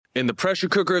In the pressure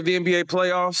cooker of the NBA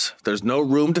playoffs, there's no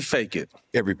room to fake it.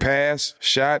 Every pass,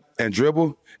 shot, and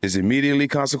dribble is immediately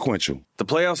consequential. The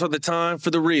playoffs are the time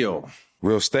for the real.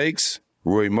 Real stakes,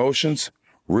 real emotions,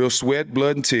 real sweat,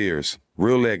 blood, and tears,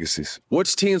 real legacies.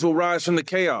 Which teams will rise from the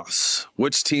chaos?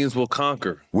 Which teams will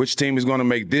conquer? Which team is going to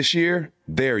make this year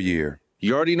their year?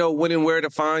 You already know when and where to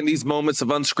find these moments of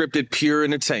unscripted, pure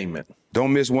entertainment.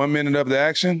 Don't miss 1 minute of the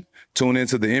action. Tune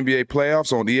into the NBA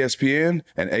playoffs on ESPN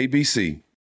and ABC.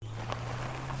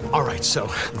 All right, so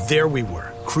there we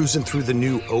were, cruising through the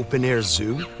new open-air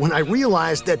zoo, when I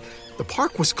realized that the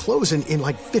park was closing in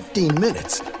like 15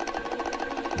 minutes.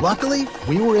 Luckily,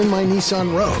 we were in my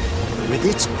Nissan Rogue. With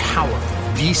its powerful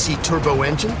VC turbo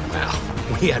engine, well,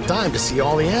 we had time to see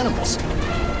all the animals.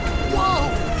 Whoa!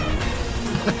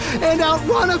 And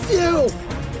outrun a few!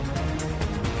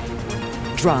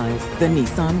 Drive the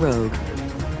Nissan Rogue.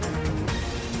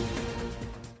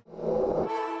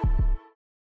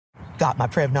 Got my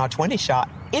Prevnar 20 shot.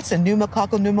 It's a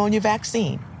pneumococcal pneumonia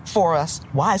vaccine. For us,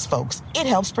 wise folks, it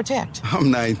helps protect.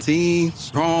 I'm 19,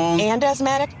 strong. And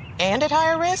asthmatic, and at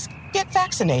higher risk. Get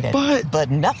vaccinated.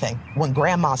 But nothing when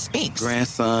grandma speaks.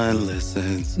 Grandson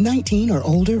listens. 19 or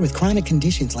older with chronic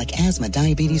conditions like asthma,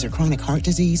 diabetes, or chronic heart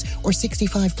disease, or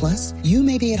 65 plus, you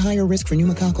may be at higher risk for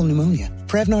pneumococcal pneumonia.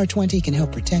 Prevnar 20 can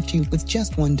help protect you with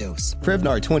just one dose.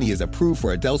 Prevnar 20 is approved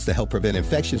for adults to help prevent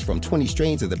infections from 20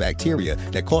 strains of the bacteria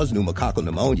that cause pneumococcal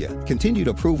pneumonia. Continued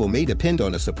approval may depend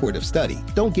on a supportive study.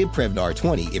 Don't give Prevnar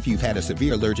 20 if you've had a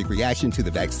severe allergic reaction to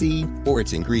the vaccine or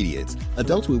its ingredients.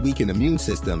 Adults with weakened immune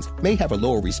systems may have a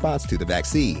lower response to the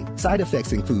vaccine. Side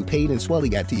effects include pain and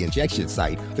swelling at the injection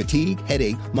site, fatigue,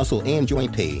 headache, muscle, and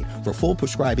joint pain. For full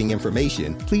prescribing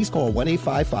information, please call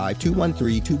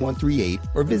 1-855-213-2138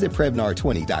 or visit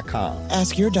Prevnar20.com.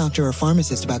 Ask your doctor or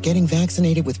pharmacist about getting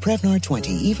vaccinated with Prevnar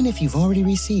 20, even if you've already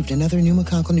received another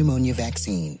pneumococcal pneumonia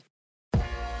vaccine.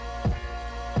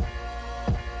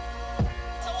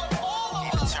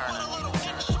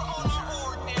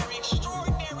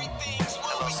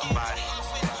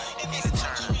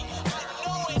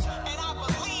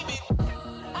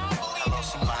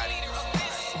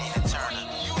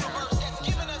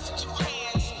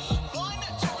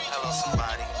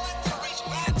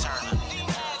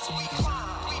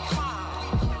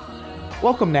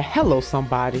 Welcome to Hello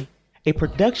Somebody, a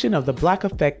production of the Black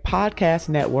Effect Podcast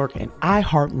Network and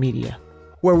iHeartMedia,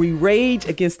 where we rage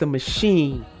against the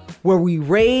machine, where we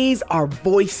raise our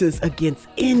voices against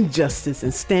injustice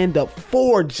and stand up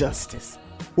for justice,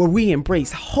 where we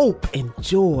embrace hope and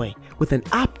joy with an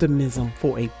optimism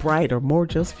for a brighter, more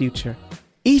just future.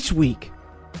 Each week,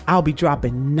 I'll be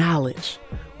dropping knowledge,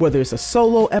 whether it's a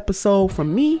solo episode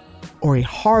from me or a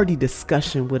hearty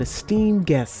discussion with esteemed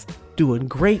guests doing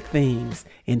great things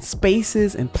in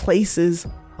spaces and places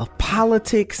of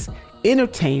politics,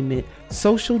 entertainment,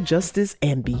 social justice,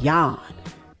 and beyond.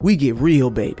 We get real,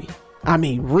 baby. I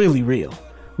mean, really real.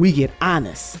 We get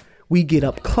honest. We get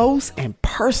up close and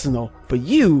personal for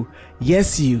you.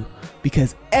 Yes, you.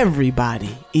 Because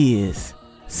everybody is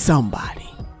somebody.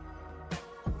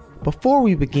 Before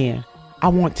we begin, I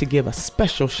want to give a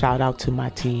special shout out to my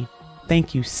team.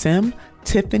 Thank you, Sim,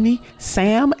 Tiffany,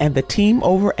 Sam, and the team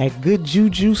over at Good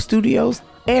Juju Studios,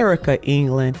 Erica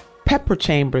England, Pepper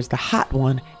Chambers, the hot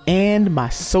one, and my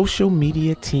social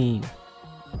media team.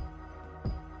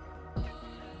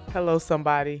 Hello,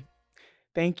 somebody.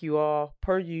 Thank you all,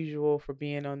 per usual, for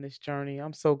being on this journey.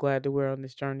 I'm so glad that we're on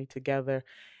this journey together.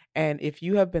 And if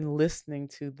you have been listening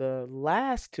to the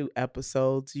last two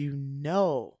episodes, you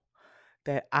know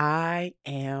that I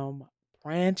am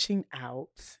branching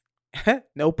out.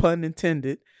 No pun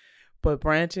intended, but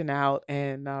branching out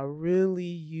and really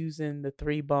using the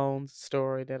Three Bones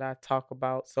story that I talk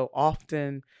about so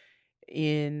often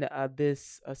in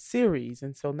this series.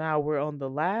 And so now we're on the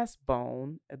last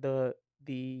bone, the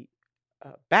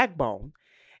backbone,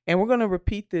 and we're going to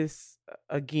repeat this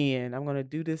again. I'm going to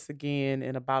do this again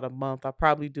in about a month. I'll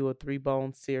probably do a Three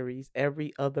Bone series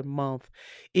every other month.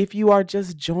 If you are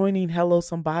just joining Hello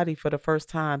Somebody for the first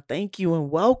time, thank you and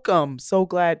welcome. So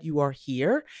glad you are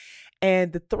here.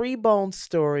 And the Three Bone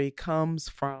story comes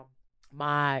from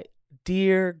my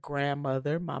dear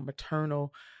grandmother, my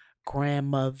maternal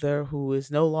grandmother, who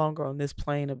is no longer on this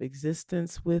plane of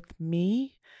existence with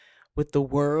me, with the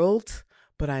world.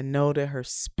 But I know that her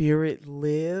spirit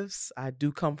lives. I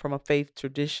do come from a faith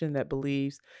tradition that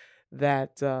believes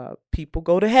that people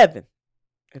go to heaven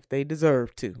if they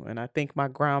deserve to. And I think my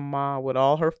grandma, with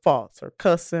all her faults, her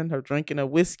cussing, her drinking of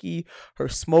whiskey, her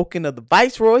smoking of the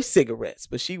Viceroy cigarettes,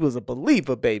 but she was a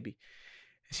believer, baby.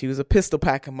 She was a pistol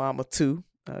packing mama too.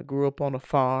 Grew up on a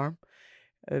farm.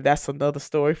 That's another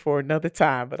story for another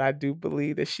time, but I do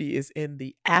believe that she is in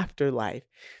the afterlife.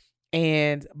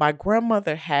 And my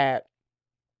grandmother had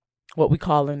what we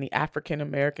call in the African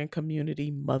American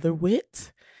community mother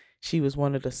wit. She was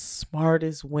one of the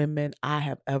smartest women I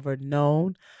have ever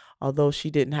known, although she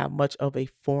didn't have much of a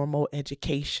formal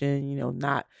education,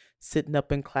 not sitting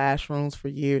up in classrooms for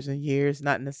years and years,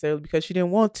 not necessarily because she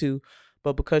didn't want to,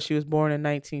 but because she was born in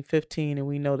 1915. And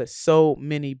we know that so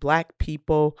many Black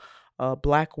people,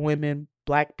 Black women,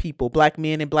 Black people, Black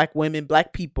men and Black women,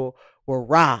 Black people were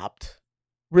robbed,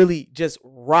 really just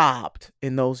robbed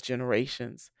in those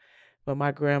generations. But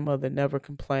my grandmother never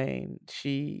complained.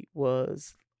 She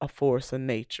was a force of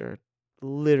nature,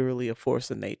 literally a force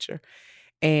of nature.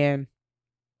 And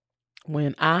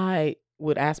when I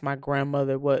would ask my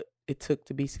grandmother what it took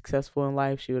to be successful in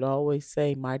life, she would always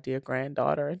say, "My dear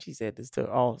granddaughter," and she said this to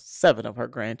all 7 of her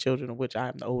grandchildren, of which I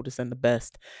am the oldest and the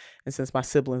best. And since my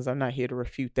siblings are not here to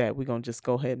refute that, we're going to just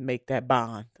go ahead and make that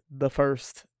bond, the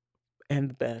first and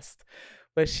the best.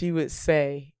 But she would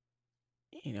say,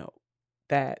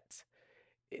 that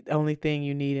the only thing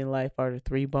you need in life are the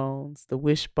 3 bones: the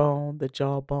wishbone, the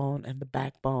jawbone, and the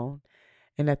backbone.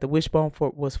 And that the wishbone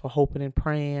was for hoping and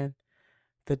praying.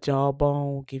 The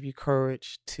jawbone will give you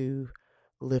courage to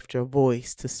lift your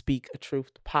voice, to speak a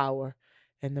truth to power.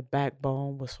 And the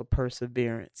backbone was for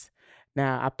perseverance.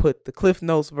 Now, I put the Cliff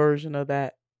Notes version of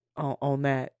that on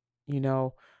that,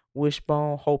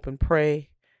 wishbone, hope and pray,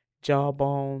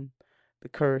 jawbone, the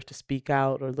courage to speak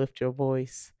out or lift your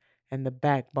voice, and the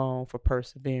backbone for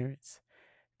perseverance.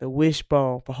 The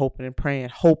wishbone for hoping and praying.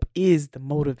 Hope is the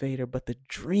motivator, but the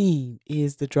dream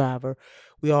is the driver.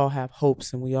 We all have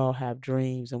hopes and we all have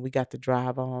dreams, and we got to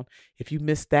drive on. If you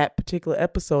missed that particular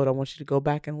episode, I want you to go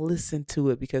back and listen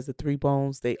to it, because the 3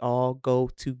 bones, they all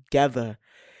go together.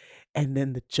 And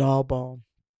then the jawbone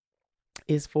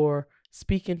is for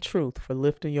speaking truth, for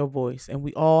lifting your voice. And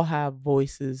we all have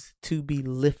voices to be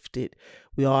lifted.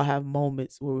 We all have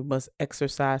moments where we must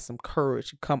exercise some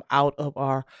courage, come out of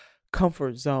our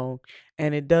comfort zone.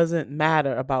 And it doesn't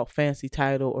matter about fancy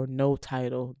title or no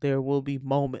title. There will be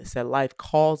moments that life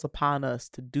calls upon us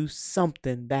to do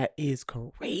something that is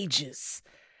courageous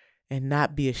and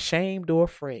not be ashamed or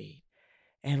afraid.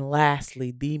 And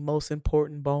lastly, the most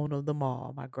important bone of them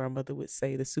all, my grandmother would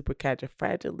say, the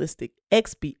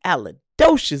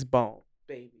supercalifragilisticexpialidocious bone,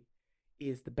 baby,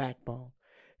 is the backbone.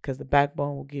 Because the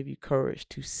backbone will give you courage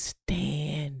to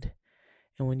stand.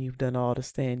 And when you've done all to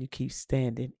stand, you keep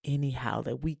standing anyhow,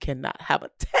 that we cannot have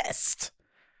a test.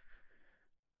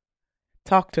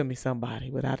 Talk to me,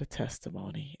 somebody, without a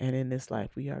testimony. And in this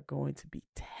life, we are going to be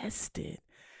tested.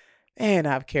 And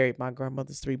I've carried my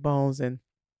grandmother's 3 bones, and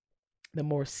the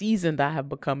more seasoned I have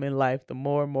become in life, the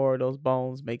more and more of those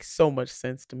bones make so much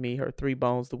sense to me. Her 3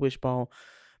 bones, the wishbone,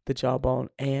 the jawbone,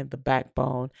 and the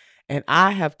backbone. And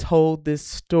I have told this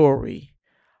story.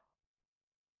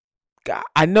 God,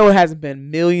 I know it hasn't been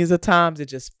millions of times. It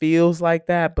just feels like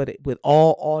that. But with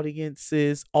all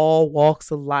audiences, all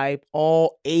walks of life,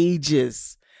 all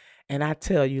ages. And I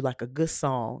tell you, like a good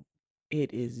song,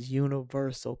 it is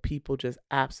universal. People just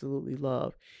absolutely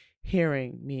love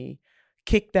hearing me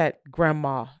kick that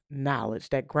grandma knowledge,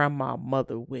 that grandma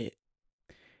mother wit,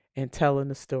 and telling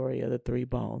the story of the 3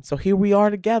 bones. So here we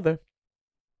are together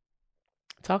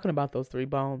talking about those 3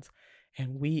 bones,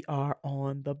 and we are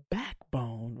on the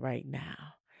backbone right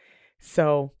now.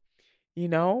 So,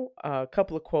 a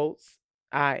couple of quotes.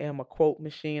 I am a quote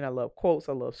machine. I love quotes.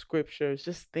 I love scriptures,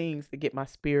 just things to get my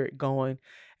spirit going.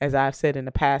 As I've said in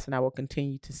the past, and I will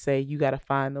continue to say, you got to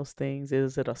find those things.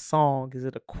 Is it a song? Is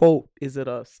it a quote? Is it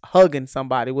a hugging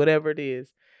somebody? Whatever it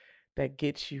is that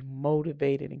gets you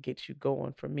motivated and gets you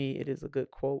going. For me, it is a good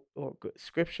quote or good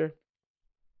scripture.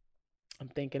 I'm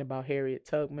thinking about Harriet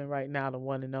Tubman right now, the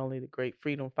one and only, the great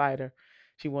freedom fighter.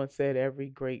 She once said, "Every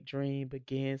great dream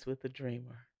begins with a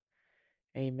dreamer."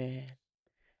 Amen.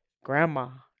 Grandma,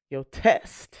 your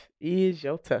test is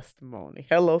your testimony.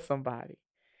 Hello, somebody.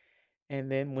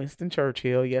 And then Winston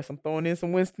Churchill. Yes, I'm throwing in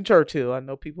some Winston Churchill. I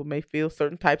know people may feel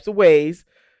certain types of ways.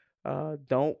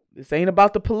 This ain't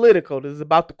about the political. This is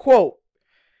about the quote.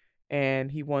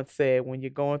 And he once said, when you're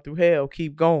going through hell,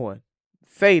 keep going.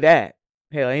 Say that.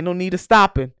 Hell, ain't no need of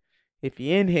stopping. If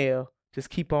you inhale, just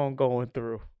keep on going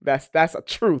through. That's a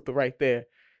truth right there.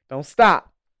 Don't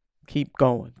stop. Keep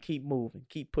going. Keep moving.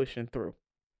 Keep pushing through.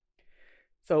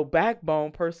 So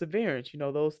backbone, perseverance,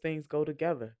 those things go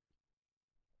together.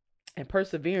 And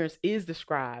perseverance is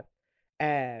described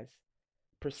as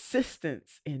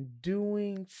persistence in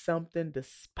doing something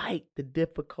despite the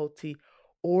difficulty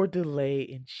or delay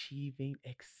in achieving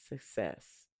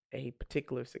success, a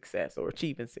particular success or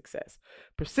achieving success.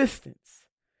 Persistence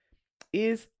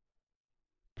is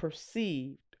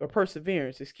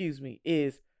perseverance,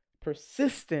 is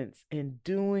persistence in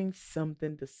doing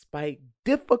something despite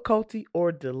difficulty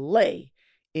or delay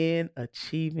in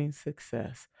achieving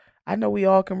success. I know we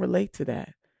all can relate to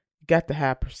that. Got to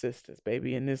have persistence,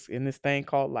 baby, in this thing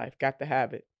called life. Got to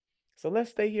have it. So let's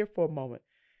stay here for a moment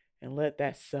and let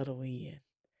that settle in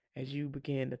as you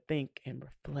begin to think and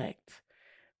reflect.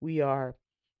 We are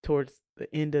towards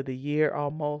the end of the year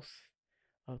almost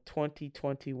of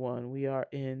 2021. We are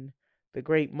in the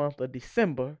great month of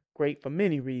December. Great for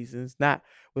many reasons,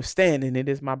 notwithstanding it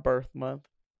is my birth month.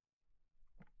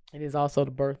 It is also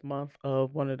the birth month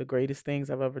of one of the greatest things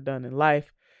I've ever done in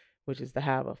life, which is to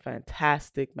have a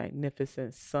fantastic,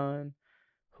 magnificent son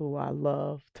who I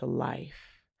love to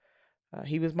life.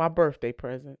 He was my birthday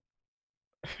present.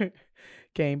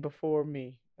 Came before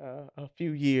me a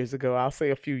few years ago. I'll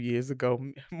say a few years ago,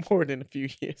 more than a few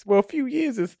years. Well, a few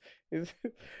years is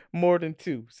more than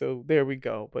 2. So there we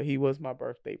go. But he was my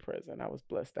birthday present. I was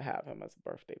blessed to have him as a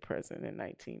birthday present in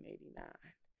 1989.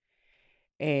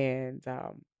 And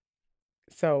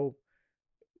so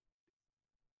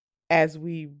as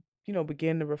we,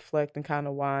 begin to reflect and kind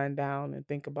of wind down and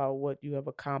think about what you have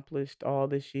accomplished all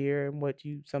this year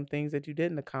and some things that you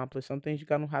didn't accomplish, some things you're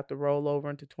going to have to roll over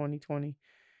into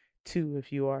 2022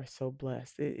 if you are so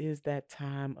blessed. It is that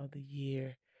time of the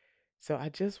year. So I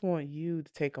just want you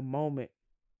to take a moment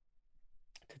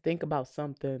to think about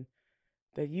something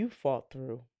that you fought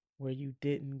through where you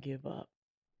didn't give up.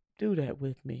 Do that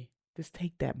with me. Just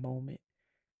take that moment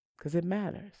because it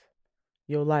matters.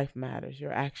 Your life matters.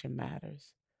 Your action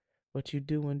matters. What you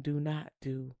do and do not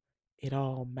do, it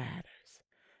all matters.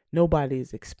 Nobody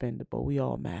is expendable. We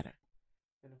all matter.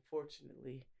 And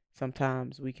unfortunately,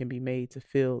 sometimes we can be made to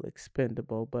feel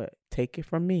expendable, but take it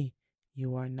from me,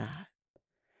 you are not.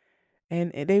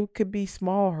 And they could be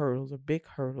small hurdles or big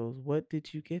hurdles. What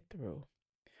did you get through?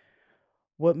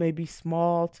 What may be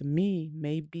small to me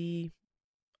may be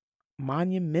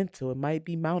monumental. It might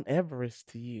be Mount Everest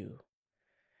to you.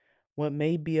 What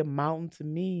may be a mountain to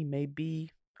me may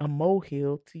be a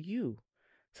molehill to you.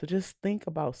 So just think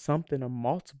about something or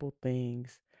multiple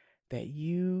things that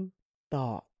you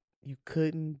thought you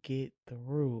couldn't get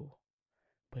through,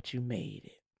 but you made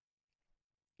it.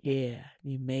 Yeah,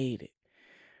 you made it.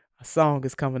 A song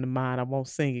is coming to mind. I won't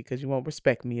sing it because you won't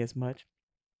respect me as much.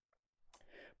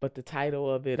 But the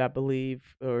title of it, I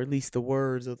believe, or at least the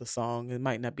words of the song, it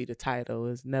might not be the title,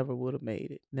 is Never Would Have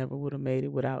Made It. Never would have made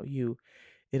it without you.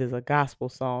 It is a gospel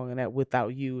song, and that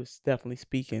without you is definitely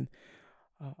speaking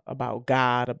about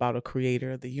God, about a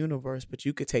creator of the universe. But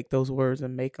you could take those words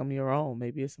and make them your own.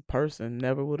 Maybe it's a person.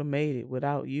 Never would have made it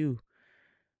without you.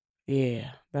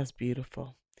 Yeah, that's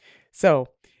beautiful. So,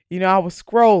 I was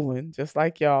scrolling just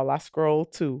like y'all. I scroll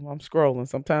too. I'm scrolling.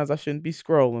 Sometimes I shouldn't be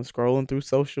scrolling through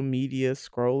social media,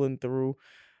 scrolling through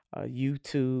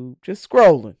YouTube, just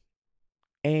scrolling.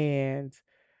 And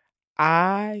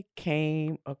I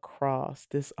came across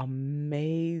this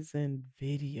amazing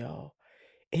video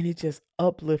and it just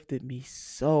uplifted me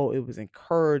so. It was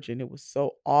encouraging. It was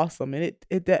so awesome. And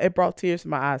it brought tears to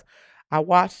my eyes. I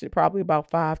watched it probably about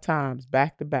 5 times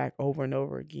back to back over and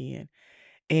over again.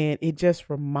 And it just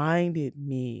reminded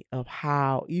me of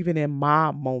how even in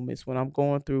my moments when I'm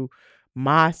going through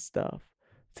my stuff,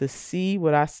 to see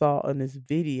what I saw in this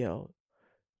video,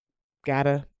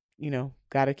 gotta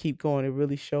keep going. It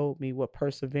really showed me what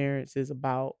perseverance is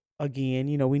about. Again,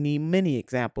 we need many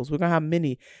examples. We're going to have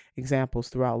many examples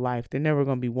throughout life. They're never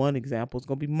going to be one example. It's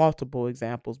going to be multiple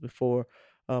examples before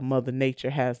Mother Nature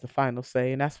has the final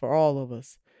say. And that's for all of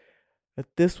us. But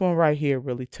this one right here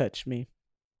really touched me.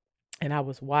 And I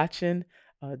was watching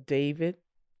David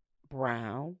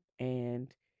Brown,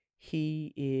 and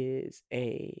he is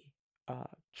a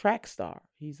track star.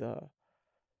 He's a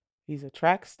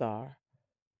track star.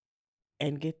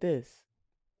 And get this,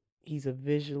 he's a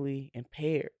visually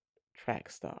impaired track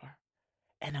star.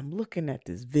 And I'm looking at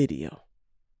this video,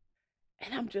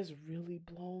 and I'm just really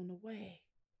blown away.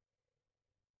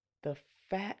 The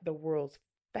world's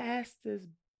fastest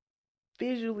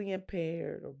visually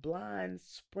impaired or blind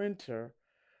sprinter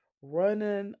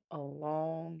running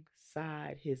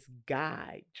alongside his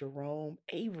guide, Jerome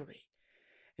Avery.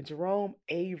 And Jerome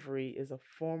Avery is a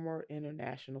former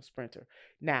international sprinter.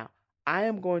 Now, I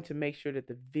am going to make sure that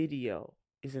the video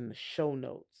is in the show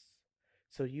notes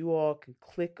so you all can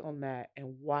click on that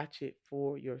and watch it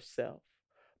for yourself.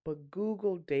 But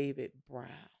Google David Brown.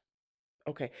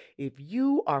 Okay, if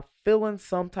you are feeling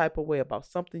some type of way about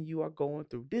something you are going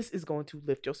through, this is going to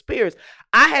lift your spirits.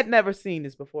 I had never seen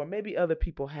this before. Maybe other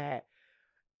people had.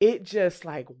 It just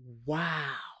like,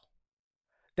 wow,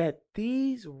 that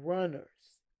these runners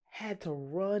had to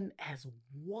run as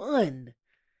one.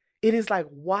 It is like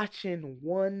watching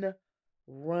one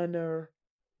runner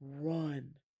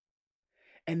run.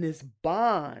 And this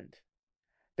bond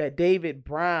that David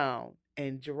Brown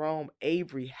and Jerome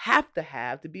Avery have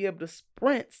to be able to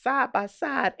sprint side by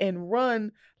side and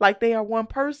run like they are one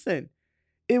person.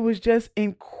 It was just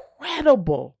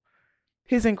incredible.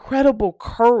 His incredible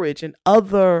courage and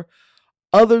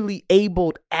otherly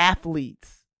abled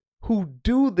athletes who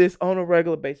do this on a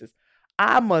regular basis.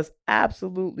 I must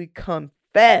absolutely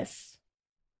confess,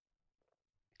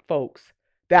 folks,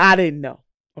 that I didn't know.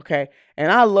 Okay.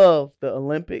 And I love the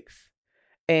Olympics.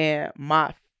 And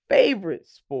my favorite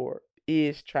sport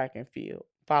is track and field,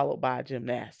 followed by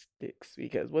gymnastics.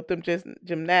 Because what them just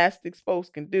gymnastics folks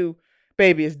can do,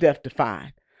 baby, is death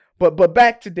defying. But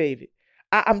back to David.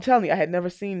 I'm telling you, I had never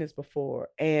seen this before.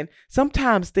 And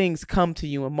sometimes things come to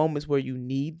you in moments where you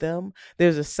need them.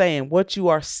 There's a saying, what you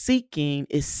are seeking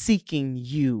is seeking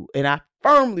you. And I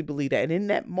firmly believe that. And in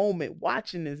that moment,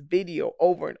 watching this video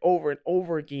over and over and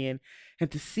over again, and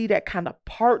to see that kind of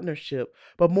partnership,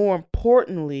 but more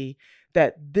importantly,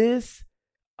 that this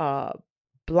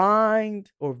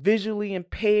blind or visually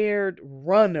impaired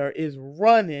runner is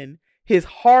running his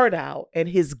heart out, and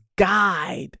his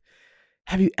guide.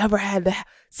 Have you ever had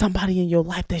somebody in your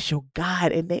life that's your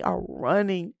guide and they are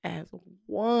running as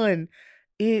one?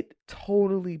 It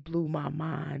totally blew my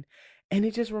mind. And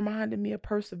it just reminded me of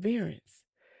perseverance.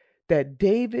 That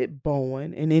David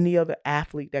Bowen and any other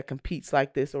athlete that competes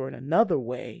like this or in another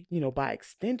way, by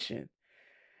extension,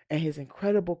 and his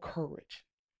incredible courage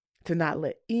to not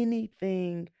let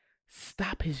anything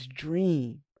stop his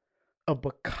dream of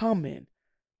becoming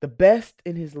the best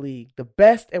in his league, the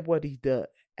best at what he does.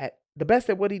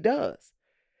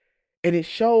 And it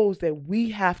shows that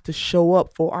we have to show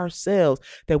up for ourselves,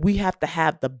 that we have to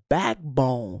have the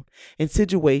backbone in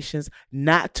situations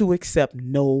not to accept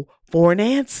no for an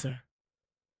answer,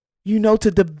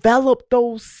 to develop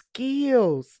those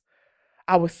skills.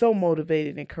 I was so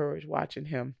motivated and encouraged watching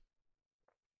him,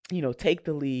 take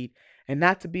the lead and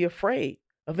not to be afraid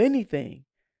of anything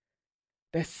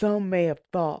that some may have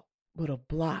thought would have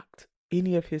blocked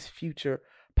any of his future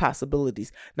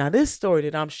possibilities. Now, this story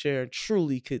that I'm sharing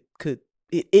truly could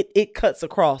cuts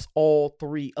across all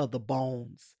three of the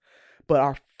bones. But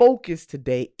our focus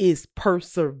today is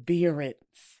perseverance.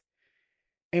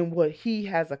 And what he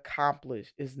has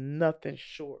accomplished is nothing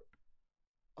short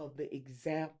of the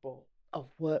example of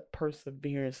what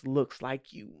perseverance looks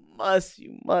like. You must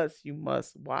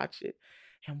watch it,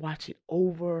 and watch it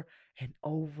over and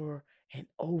over and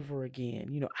over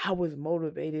again. I was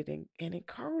motivated and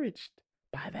encouraged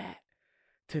by that,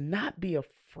 to not be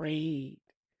afraid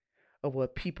of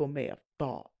what people may have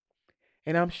thought.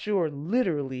 And I'm sure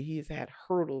literally he has had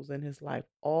hurdles in his life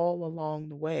all along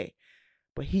the way,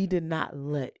 but he did not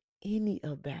let any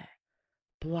of that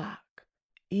block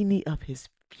any of his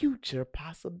future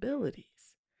possibilities.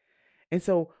 And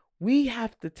so we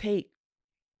have to take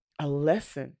a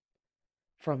lesson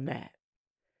from that.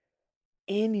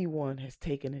 Anyone has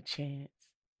taken a chance.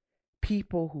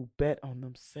 People who bet on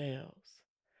themselves.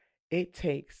 It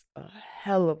takes a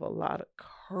hell of a lot of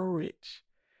courage.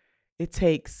 It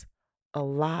takes a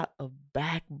lot of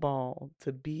backbone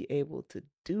to be able to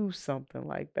do something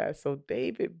like that. So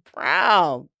David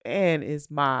Brown, man, is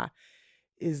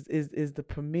the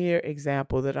premier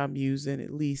example that I'm using,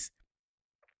 at least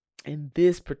in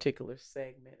this particular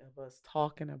segment of us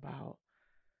talking about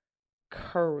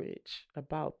courage,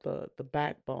 about the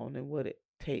backbone and what it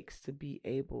takes to be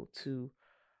able to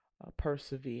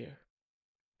persevere.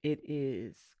 It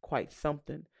is quite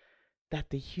something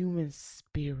that the human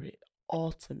spirit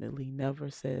ultimately never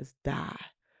says die,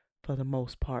 for the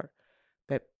most part.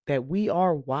 That we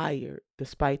are wired,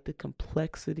 despite the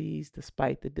complexities,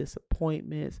 despite the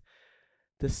disappointments,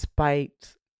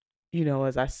 despite,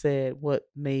 as I said, what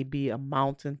may be a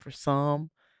mountain for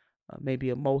some, maybe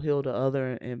a molehill to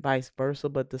other, and vice versa.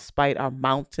 But despite our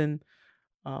mountain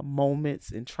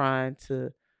moments in trying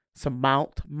to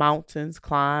surmount mountains,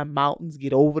 climb mountains,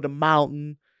 get over the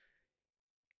mountain,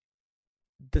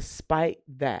 despite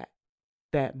that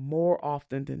more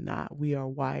often than not, we are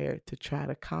wired to try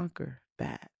to conquer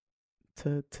that,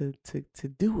 to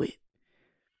do it.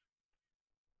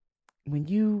 When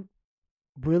you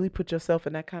really put yourself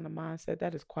in that kind of mindset,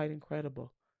 that is quite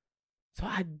incredible. So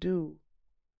I do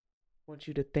want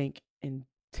you to think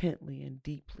intently and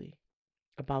deeply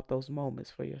about those moments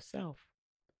for yourself,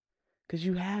 because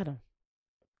you had them.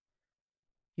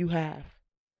 You have.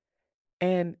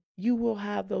 And you will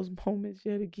have those moments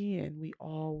yet again. We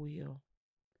all will.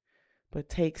 But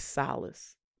take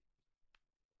solace.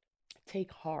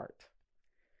 Take heart.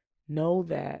 Know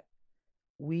that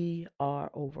we are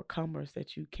overcomers,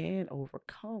 that you can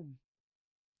overcome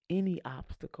any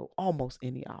obstacle, almost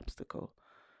any obstacle.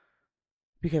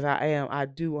 Because I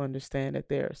do understand that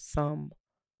there are some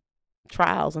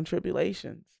trials and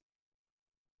tribulations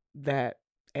that,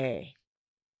 it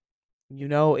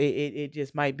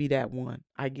just might be that one.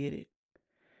 I get it.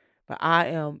 But I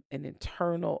am an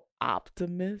internal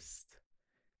optimist,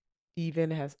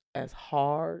 even as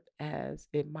hard as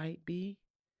it might be.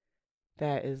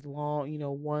 That is long,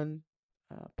 one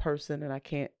person, and I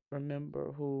can't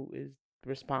remember who is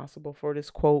responsible for this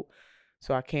quote,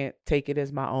 so I can't take it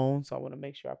as my own. So I want to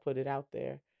make sure I put it out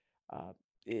there.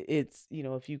 It's,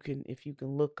 if you can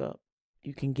look up,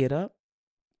 you can get up,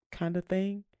 kind of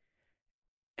thing.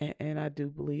 And I do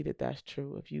believe that that's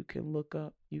true. If you can look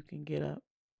up, you can get up.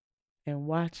 And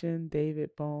watching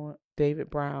David Brown,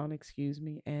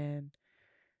 and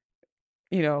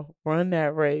run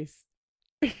that race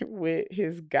with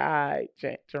his guy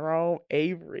Jerome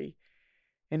Avery,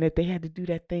 and that they had to do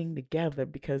that thing together,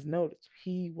 because notice,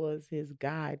 he was his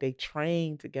guy. They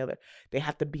trained together. They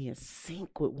have to be in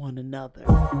sync with one another.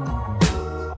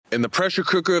 In the pressure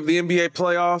cooker of the NBA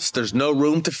playoffs, there's no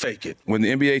room to fake it. When the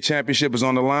NBA championship is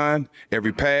on the line,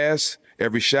 every pass,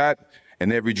 every shot,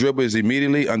 and every dribble is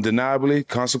immediately, undeniably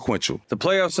consequential. The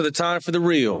playoffs are the time for the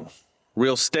real.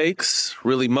 Real stakes,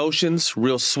 real emotions,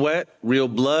 real sweat, real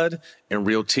blood, and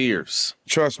real tears.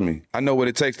 Trust me, I know what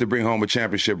it takes to bring home a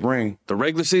championship ring. The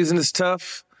regular season is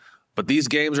tough, but these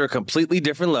games are a completely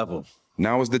different level.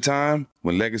 Now is the time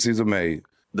when legacies are made.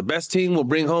 The best team will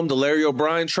bring home the Larry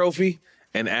O'Brien Trophy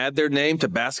and add their name to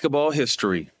basketball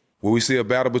history. Will we see a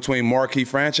battle between marquee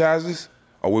franchises,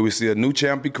 or will we see a new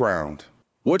champ be crowned?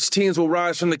 Which teams will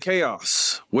rise from the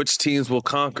chaos? Which teams will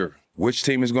conquer? Which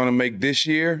team is going to make this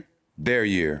year their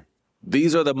year?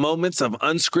 These are the moments of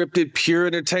unscripted, pure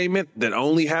entertainment that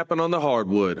only happen on the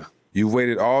hardwood. You've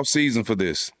waited all season for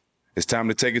this. It's time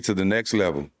to take it to the next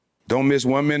level. Don't miss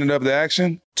 1 minute of the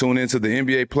action. Tune into the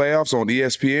NBA playoffs on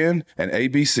ESPN and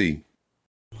ABC.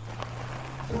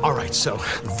 All right, so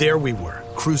there we were,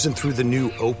 cruising through the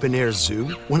new open-air zoo,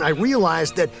 when I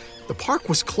realized that the park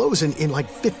was closing in like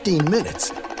 15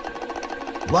 minutes.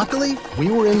 Luckily, we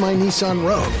were in my Nissan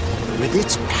Rogue. With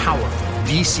its powerful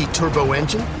VC turbo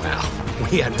engine, well,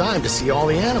 we had time to see all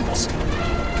the animals.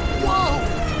 Whoa!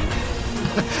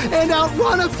 And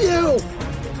outrun a few!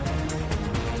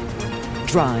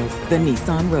 Drive the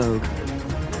Nissan Rogue.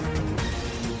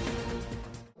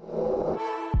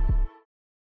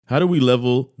 How do we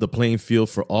level the playing field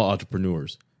for all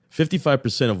entrepreneurs?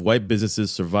 55% of white businesses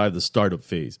survive the startup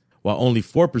phase, while only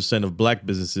 4% of black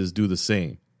businesses do the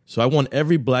same. So I want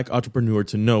every black entrepreneur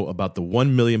to know about the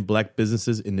 1 Million Black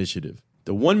Businesses Initiative.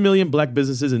 The 1 Million Black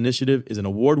Businesses Initiative is an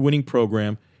award-winning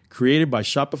program created by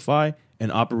Shopify and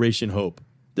Operation Hope.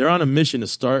 They're on a mission to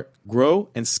start, grow,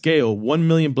 and scale 1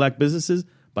 million black businesses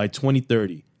by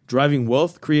 2030, driving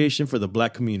wealth creation for the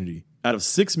black community. Out of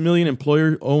 6 million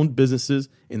employer-owned businesses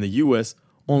in the U.S.,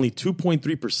 only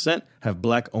 2.3% have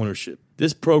black ownership.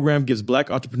 This program gives black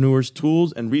entrepreneurs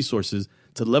tools and resources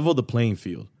to level the playing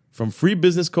field, from free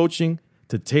business coaching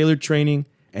to tailored training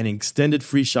and an extended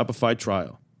free Shopify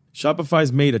trial.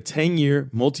 Shopify's made a 10-year,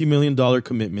 multi-million-dollar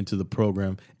commitment to the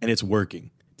program, and it's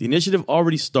working. The initiative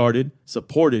already started,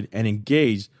 supported, and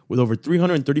engaged with over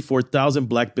 334,000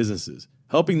 black businesses,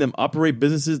 helping them operate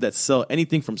businesses that sell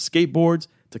anything from skateboards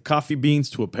to coffee beans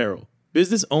to apparel.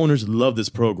 Business owners love this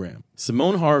program.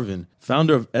 Simone Harvin,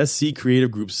 founder of SC Creative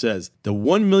Group, says, "The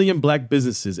 1 million black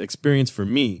businesses experience for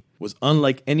me was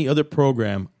unlike any other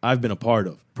program I've been a part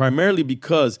of, primarily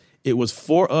because it was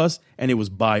for us and it was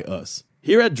by us."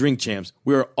 Here at Drink Champs,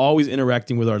 we are always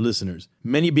interacting with our listeners,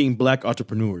 many being black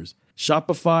entrepreneurs.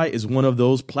 Shopify is one of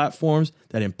those platforms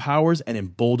that empowers and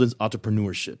emboldens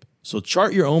entrepreneurship. So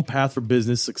chart your own path for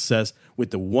business success with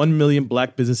the 1 Million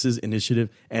Black Businesses Initiative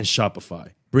and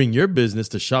Shopify. Bring your business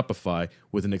to Shopify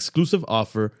with an exclusive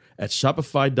offer at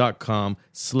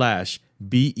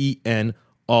shopify.com/BEN,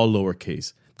 all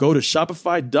lowercase. Go to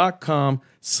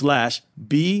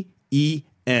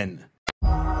shopify.com/BEN.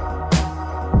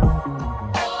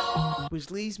 Which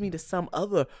leads me to some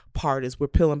other part as we're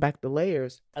peeling back the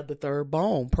layers of the third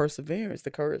bone, perseverance,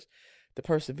 the courage to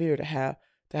persevere, to have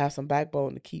some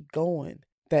backbone to keep going.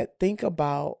 That think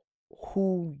about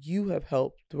who you have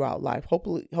helped throughout life.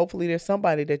 Hopefully there's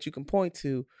somebody that you can point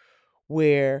to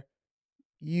where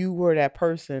you were that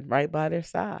person right by their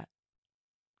side.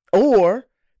 Or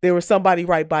there was somebody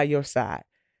right by your side.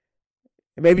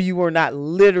 Maybe you were not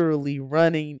literally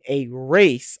running a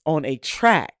race on a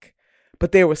track,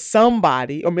 but there was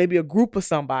somebody, or maybe a group of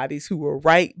somebodies, who were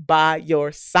right by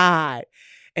your side.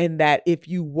 And that if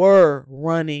you were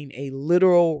running a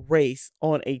literal race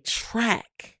on a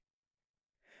track,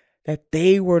 that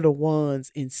they were the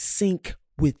ones in sync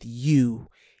with you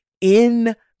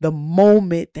in the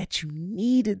moment that you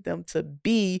needed them to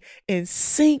be in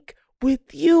sync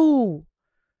with you.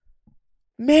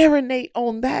 Marinate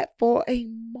on that for a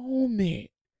moment.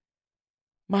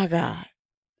 My God,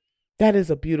 that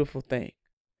is a beautiful thing.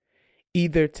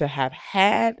 Either to have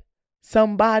had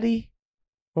somebody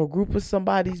or group of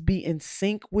somebodies be in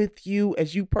sync with you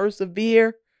as you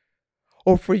persevere,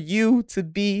 or for you to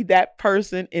be that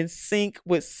person in sync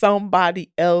with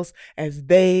somebody else as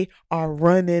they are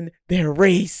running their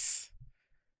race.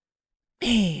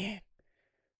 Man,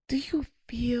 do you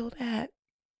feel that?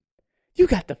 You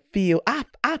got to feel. I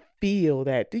feel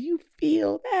that. Do you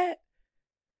feel that?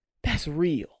 That's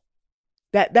real.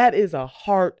 That is a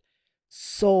heart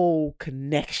soul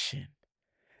connection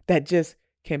that just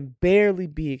can barely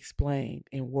be explained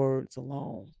in words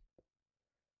alone.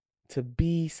 To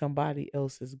be somebody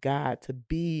else's God, to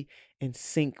be in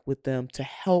sync with them, to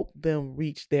help them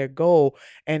reach their goal.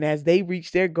 And as they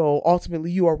reach their goal,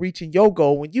 ultimately you are reaching your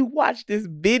goal. When you watch this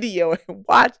video and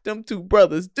watch them two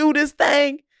brothers do this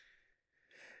thing,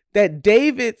 that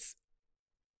David's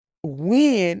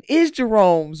win is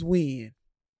Jerome's win.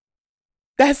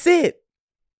 That's it.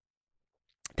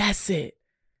 That's it.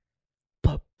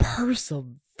 But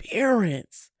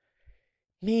perseverance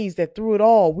means that through it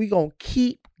all, we're going to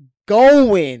keep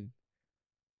going.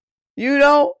 You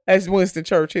know, as Winston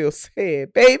Churchill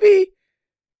said, baby,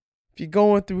 if you're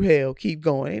going through hell, keep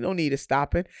going. Ain't no need of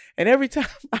stopping. And every time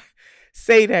I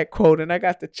say that quote, and I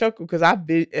got to chuckle because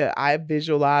I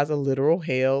visualize a literal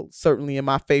hell. Certainly in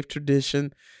my faith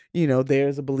tradition, you know,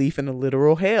 there's a belief in a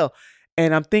literal hell.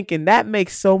 And I'm thinking that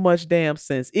makes so much damn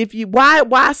sense. If you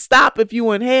why stop if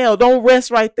you in hell? Don't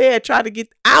rest right there. Try to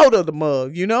get out of the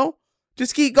mug, you know?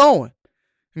 Just keep going.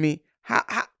 I mean, how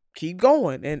keep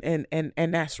going,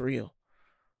 and that's real.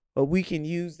 But we can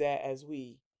use that as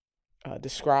we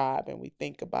describe and we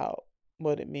think about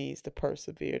what it means to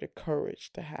persevere, the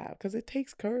courage to have, because it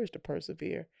takes courage to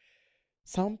persevere.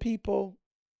 Some people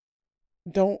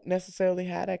don't necessarily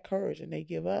have that courage and they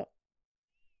give up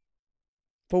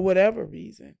for whatever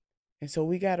reason. And so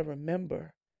we got to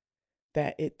remember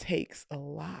that it takes a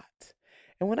lot.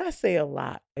 And when I say a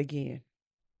lot, again,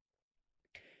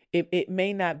 it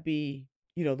may not be,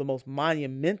 you know, the most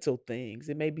monumental things.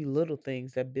 It may be little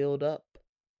things that build up.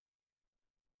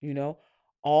 You know,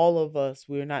 all of us,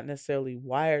 we're not necessarily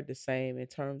wired the same in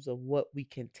terms of what we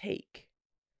can take.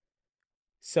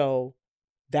 So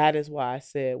that is why I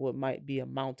said what might be a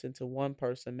mountain to one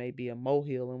person may be a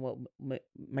molehill,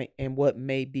 and what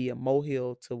may be a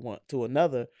molehill to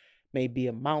another may be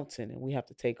a mountain, and we have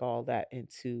to take all that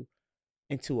into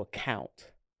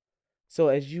account. So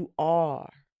as you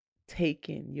are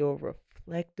taking your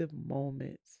reflective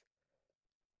moments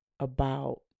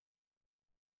about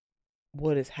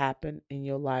what has happened in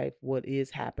your life, what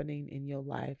is happening in your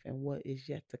life, and what is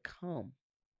yet to come,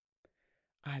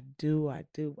 I do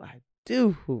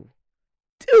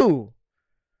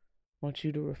want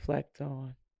you to reflect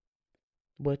on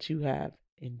what you have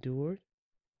endured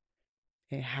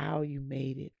and how you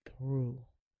made it through.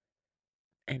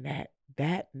 And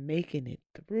that making it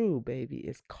through, baby,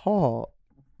 is called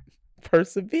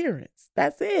perseverance.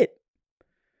 That's it.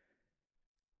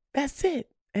 That's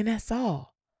it. And that's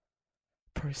all.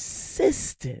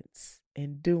 Persistence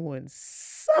in doing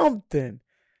something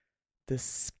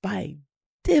despite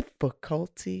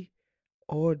difficulty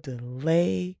or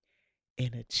delay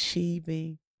in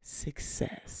achieving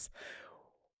success.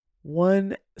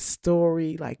 One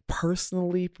story, like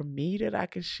personally for me, that I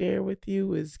can share with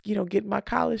you is, you know, getting my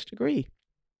college degree.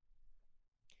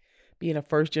 Being a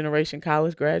first generation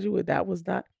college graduate, that was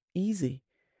not easy.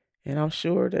 And I'm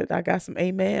sure that I got some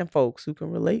amen folks who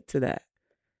can relate to that.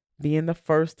 Being the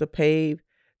first to pave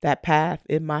that path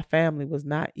in my family was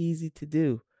not easy to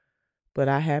do. But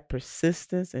I had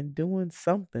persistence in doing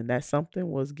something. That something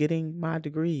was getting my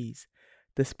degrees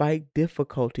despite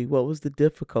difficulty. What was the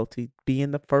difficulty?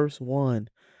 Being the first one,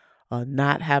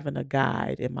 not having a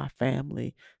guide in my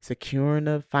family, securing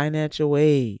a financial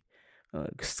aid,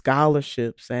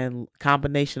 scholarships, and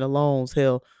combination of loans.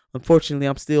 Hell, unfortunately,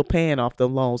 I'm still paying off the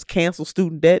loans. Cancel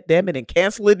student debt, damn it, and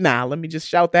cancel it now. Let me just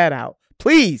shout that out.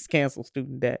 Please cancel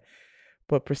student debt.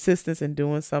 But persistence in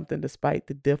doing something despite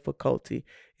the difficulty.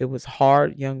 It was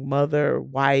hard. Young mother,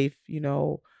 wife, you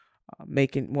know,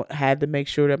 had to make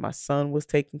sure that my son was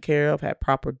taken care of, had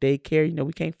proper daycare. You know,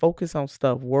 we can't focus on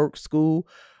stuff, work, school,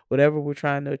 whatever we're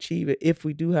trying to achieve. If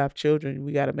we do have children,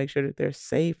 we got to make sure that they're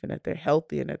safe and that they're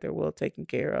healthy and that they're well taken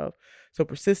care of. So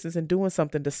persistence in doing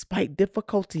something despite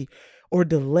difficulty or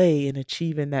delay in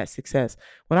achieving that success.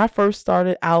 When I first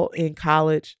started out in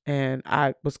college, and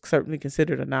I was certainly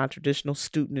considered a non-traditional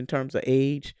student in terms of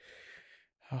age,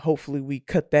 hopefully we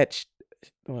cut that.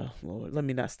 Well, Lord, let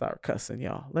me not start cussing,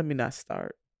 y'all. Let me not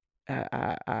start.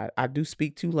 I do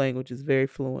speak 2 languages very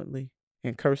fluently,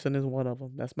 and cursing is one of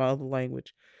them. That's my other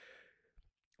language.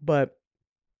 But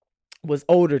was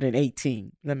older than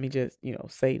 18. Let me just,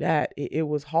 say that. It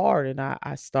was hard, and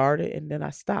I started and then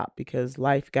I stopped because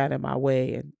life got in my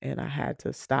way, and I had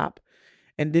to stop,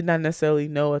 and did not necessarily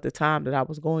know at the time that I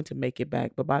was going to make it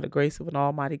back. But by the grace of an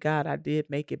almighty God, I did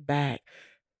make it back.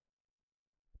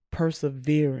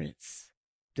 Perseverance,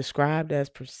 described as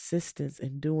persistence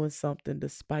in doing something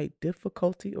despite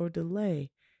difficulty or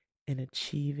delay in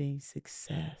achieving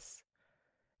success.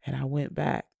 And I went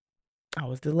back. I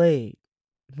was delayed,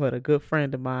 but a good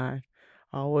friend of mine,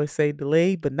 I always say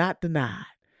delayed but not denied,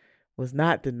 was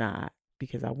not denied,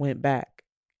 because I went back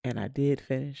and I did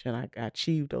finish, and I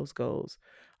achieved those goals.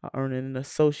 I earned an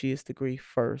associate's degree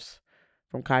first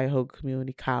from Cuyahoga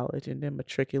Community College, and then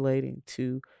matriculating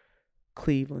to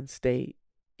Cleveland State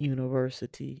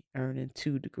University, earning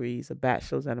 2 degrees, a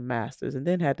bachelor's and a master's, and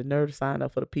then had the nerve to sign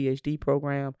up for the PhD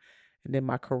program. And then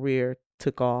my career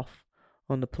took off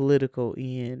on the political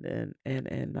end,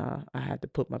 and I had to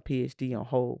put my PhD on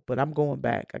hold. But I'm going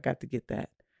back. I got to get that.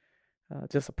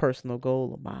 Just a personal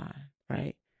goal of mine,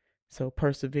 right? So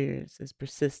perseverance is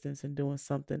persistence in doing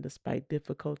something despite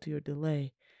difficulty or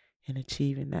delay in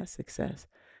achieving that success.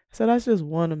 So that's just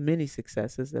one of many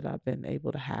successes that I've been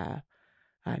able to have.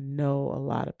 I know a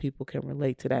lot of people can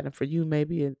relate to that. And for you,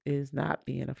 maybe it is not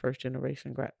being a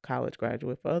first-generation college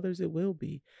graduate. For others, it will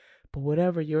be. But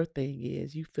whatever your thing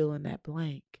is, you fill in that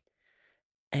blank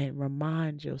and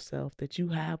remind yourself that you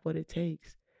have what it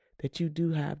takes, that you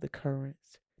do have the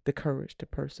courage to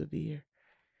persevere.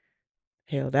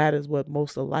 Hell, that is what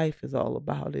most of life is all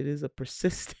about. It is a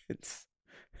persistence.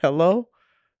 Hello?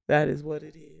 That is what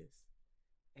it is.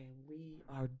 And we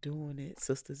are doing it,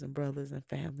 sisters and brothers and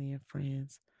family and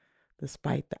friends,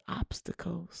 despite the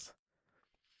obstacles.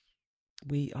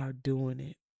 We are doing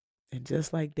it. And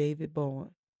just like David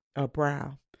Brown, I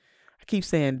keep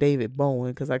saying David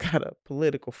Bowen because I got a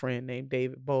political friend named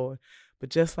David Bowen, but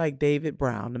just like David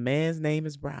Brown, the man's name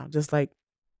is Brown, just like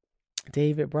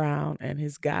David Brown and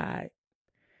his guide,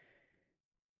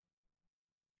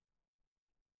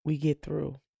 we get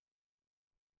through.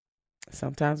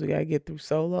 Sometimes we got to get through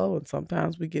solo, and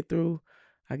sometimes I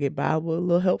get by with a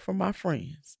little help from my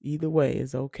friends. Either way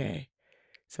is okay.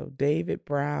 So David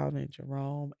Brown and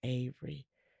Jerome Avery.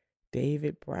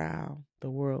 David Brown, the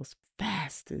world's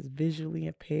fastest visually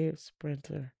impaired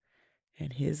sprinter,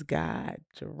 and his guide,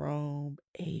 Jerome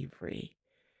Avery.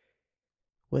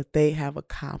 What they have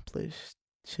accomplished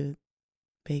should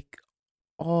make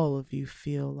all of you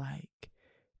feel like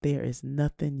there is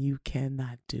nothing you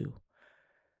cannot do.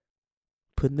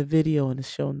 Putting the video in the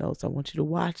show notes. I want you to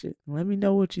watch it. Let me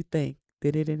know what you think.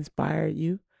 Did it inspire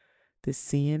you? Did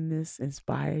seeing this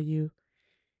inspire you?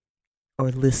 Or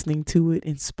listening to it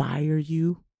inspire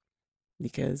you?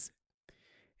 Because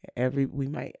I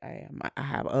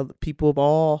have other people of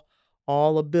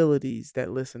all abilities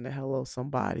that listen to Hello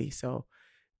Somebody. So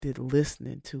did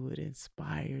listening to it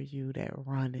inspire you? That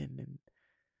running,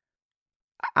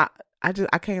 and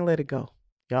I can't let it go.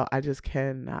 Y'all, I just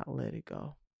cannot let it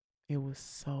go. It was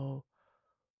so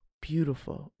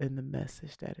beautiful in the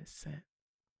message that it sent.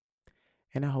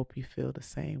 And I hope you feel the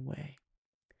same way.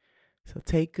 So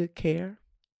take good care.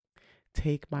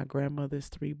 Take my grandmother's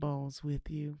 3 bones with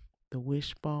you. The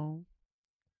wishbone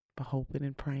for hoping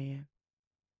and praying.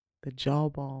 The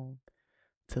jawbone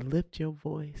to lift your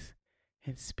voice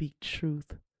and speak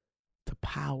truth to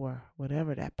power,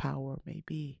 whatever that power may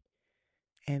be.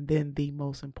 And then the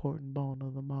most important bone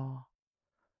of them all,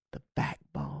 the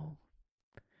backbone.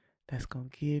 That's going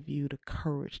to give you the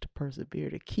courage to persevere,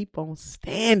 to keep on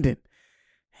standing.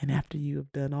 And after you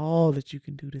have done all that you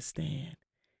can do to stand,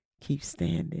 keep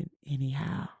standing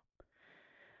anyhow.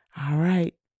 All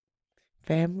right,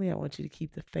 family, I want you to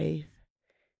keep the faith.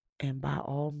 And by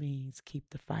all means, keep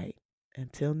the fight.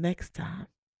 Until next time,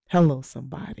 hello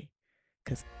somebody.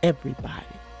 Because everybody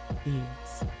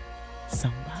is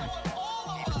somebody.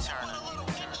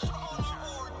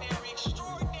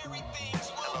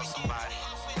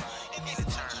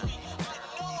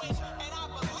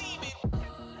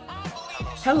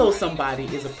 Hello Somebody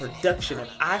is a production of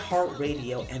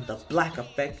iHeartRadio and the Black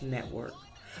Effect Network.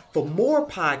 For more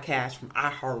podcasts from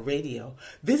iHeartRadio,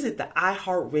 visit the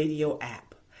iHeartRadio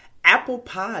app, Apple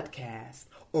Podcasts,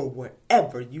 or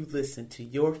wherever you listen to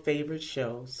your favorite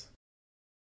shows.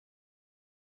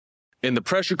 In the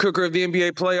pressure cooker of the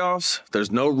NBA playoffs,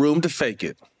 there's no room to fake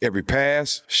it. Every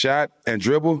pass, shot, and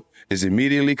dribble is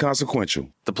immediately consequential.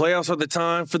 The playoffs are the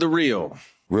time for the real.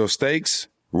 Real stakes,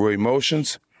 real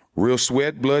emotions, real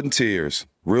sweat, blood, and tears.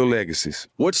 Real legacies.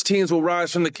 Which teams will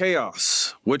rise from the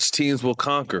chaos? Which teams will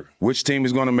conquer? Which team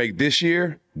is going to make this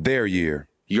year their year?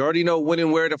 You already know when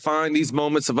and where to find these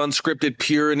moments of unscripted,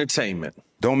 pure entertainment.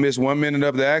 Don't miss 1 minute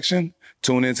of the action.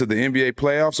 Tune into the NBA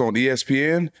playoffs on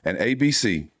ESPN and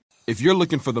ABC. If you're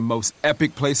looking for the most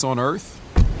epic place on earth,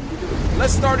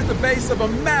 let's start at the base of a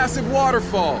massive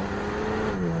waterfall.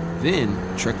 Then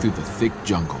trek through the thick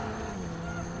jungle.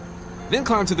 Then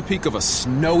climb to the peak of a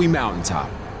snowy mountaintop.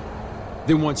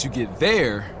 Then once you get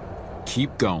there,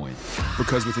 keep going.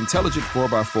 Because with intelligent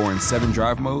 4x4 and 7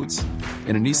 drive modes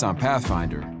and a Nissan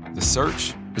Pathfinder, the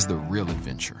search is the real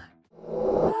adventure.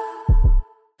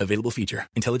 Available feature.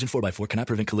 Intelligent 4x4 cannot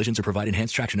prevent collisions or provide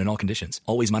enhanced traction in all conditions.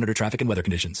 Always monitor traffic and weather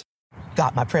conditions.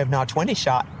 Got my Prevnar 20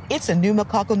 shot. It's a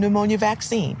pneumococcal pneumonia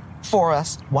vaccine. For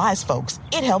us, wise folks,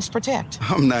 it helps protect.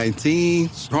 I'm 19,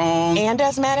 strong. And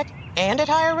asthmatic, and at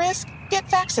higher risk? Get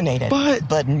vaccinated.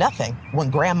 But nothing when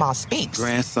grandma speaks.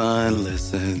 Grandson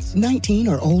listens. 19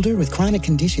 or older with chronic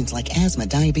conditions like asthma,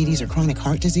 diabetes, or chronic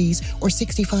heart disease, or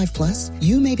 65 plus,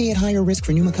 you may be at higher risk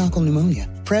for pneumococcal pneumonia.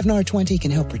 Prevnar 20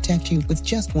 can help protect you with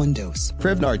just one dose.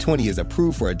 Prevnar 20 is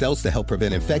approved for adults to help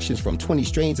prevent infections from 20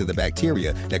 strains of the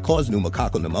bacteria that cause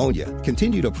pneumococcal pneumonia.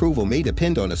 Continued approval may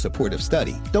depend on a supportive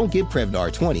study. Don't give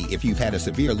Prevnar 20 if you've had a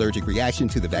severe allergic reaction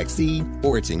to the vaccine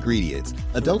or its ingredients.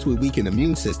 Adults with weakened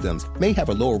immune systems may have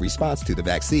a lower response to the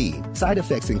vaccine. Side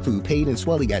effects include pain and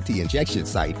swelling at the injection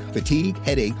site, fatigue,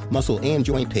 headache, muscle, and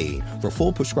joint pain. For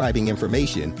full prescribing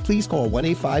information, please call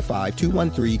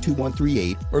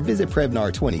 1-855-213-2138 or visit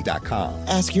Prevnar20.com.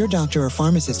 Ask your doctor or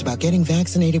pharmacist about getting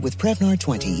vaccinated with Prevnar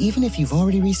 20, even if you've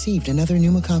already received another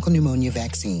pneumococcal pneumonia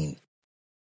vaccine.